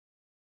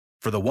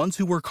For the ones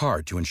who work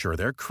hard to ensure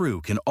their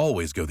crew can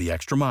always go the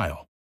extra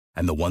mile,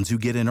 and the ones who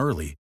get in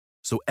early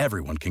so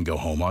everyone can go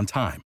home on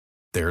time,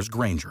 there's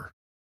Grainger,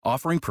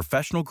 offering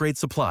professional-grade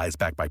supplies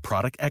backed by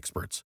product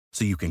experts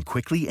so you can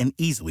quickly and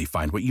easily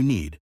find what you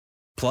need.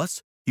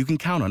 Plus, you can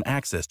count on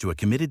access to a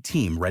committed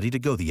team ready to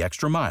go the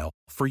extra mile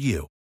for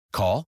you.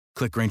 Call,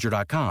 click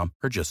Grainger.com,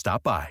 or just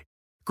stop by.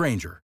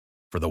 Grainger,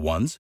 for the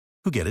ones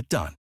who get it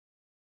done.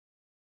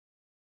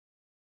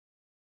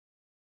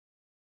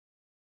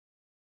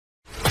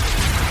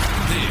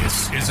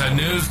 This is a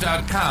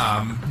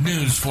News.com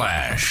news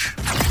flash.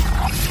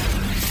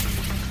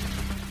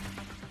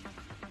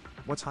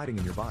 What's hiding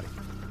in your body?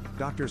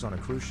 Doctors on a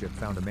cruise ship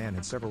found a man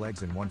had several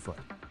eggs in one foot.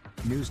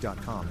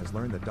 News.com has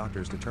learned that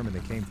doctors determined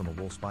they came from a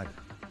wolf spider.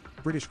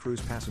 British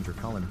cruise passenger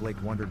Colin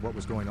Blake wondered what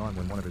was going on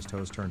when one of his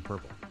toes turned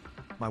purple.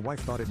 My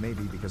wife thought it may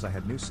be because I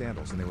had new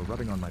sandals and they were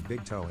rubbing on my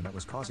big toe and that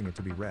was causing it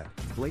to be red,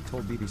 Blake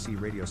told BBC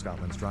Radio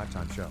Scotland's Drive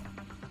Time show.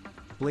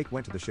 Blake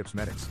went to the ship's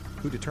medics,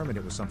 who determined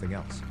it was something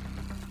else.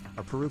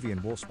 A Peruvian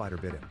wolf spider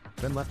bit him,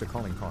 then left a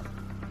calling card.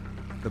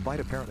 The bite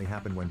apparently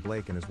happened when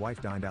Blake and his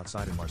wife dined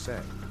outside in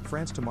Marseille,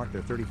 France to mark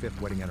their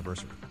 35th wedding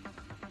anniversary.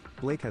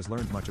 Blake has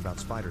learned much about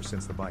spiders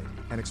since the bite,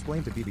 and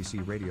explained to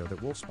BBC Radio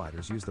that wolf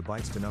spiders use the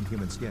bites to numb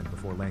human skin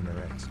before laying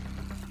their eggs.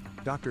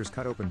 Doctors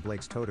cut open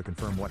Blake's toe to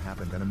confirm what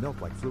happened and a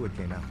milk-like fluid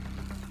came out.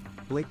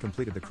 Blake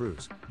completed the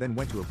cruise, then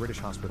went to a British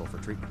hospital for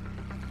treatment.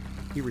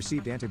 He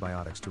received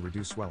antibiotics to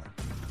reduce swelling.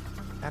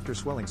 After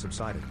swelling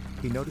subsided,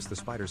 he noticed the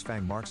spider's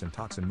fang marks and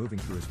toxin moving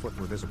through his foot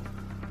were visible.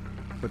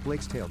 But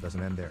Blake's tale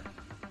doesn't end there.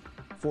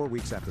 4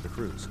 weeks after the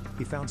cruise,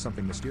 he found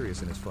something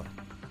mysterious in his foot.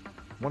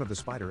 One of the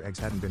spider eggs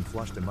hadn't been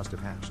flushed and must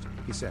have hatched,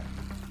 he said.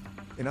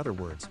 In other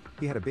words,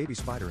 he had a baby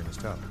spider in his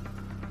toe.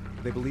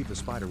 They believed the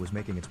spider was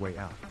making its way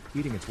out,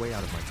 eating its way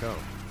out of my toe,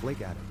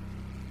 Blake added.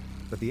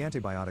 But the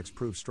antibiotics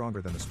proved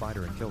stronger than the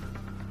spider and killed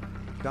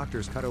it.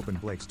 Doctors cut open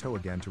Blake's toe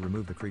again to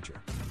remove the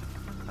creature.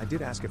 I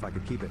did ask if I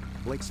could keep it,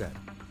 Blake said.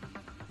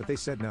 But they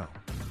said no.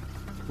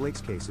 Blake's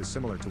case is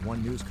similar to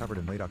one news covered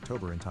in late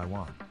October in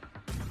Taiwan.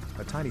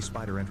 A tiny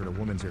spider entered a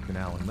woman's ear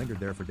canal and lingered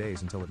there for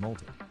days until it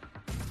molted.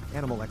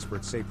 Animal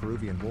experts say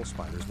Peruvian wolf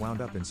spiders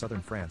wound up in southern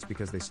France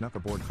because they snuck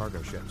aboard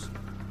cargo ships.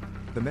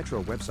 The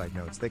Metro website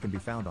notes they can be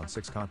found on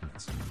 6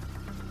 continents.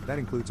 That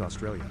includes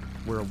Australia,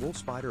 where a wolf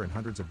spider and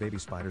hundreds of baby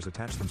spiders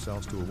attached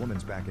themselves to a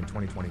woman's back in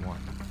 2021.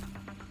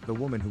 The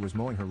woman who was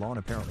mowing her lawn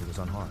apparently was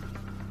unharmed.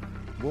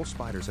 Wolf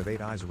spiders have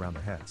 8 eyes around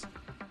their heads.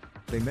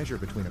 They measure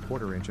between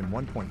 1/4 inch and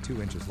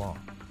 1.2 inches long.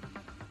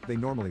 They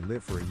normally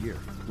live for a year,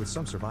 with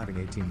some surviving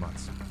 18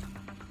 months.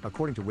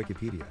 According to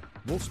Wikipedia,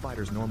 wolf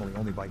spiders normally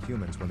only bite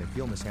humans when they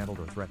feel mishandled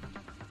or threatened.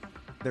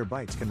 Their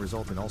bites can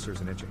result in ulcers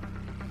and itching.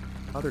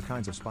 Other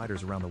kinds of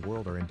spiders around the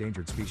world are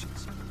endangered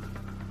species.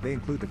 They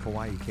include the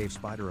Kauai cave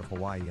spider of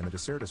Hawaii and the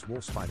Desertus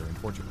wolf spider in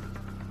Portugal.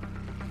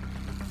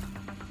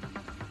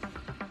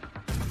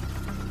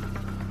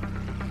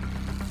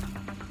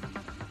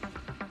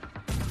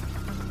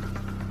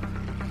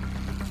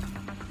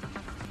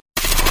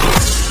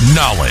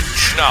 Knowledge.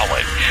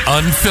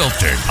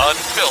 Unfiltered.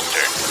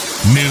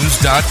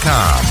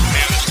 News.com.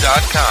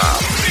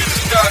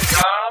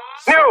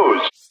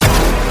 News.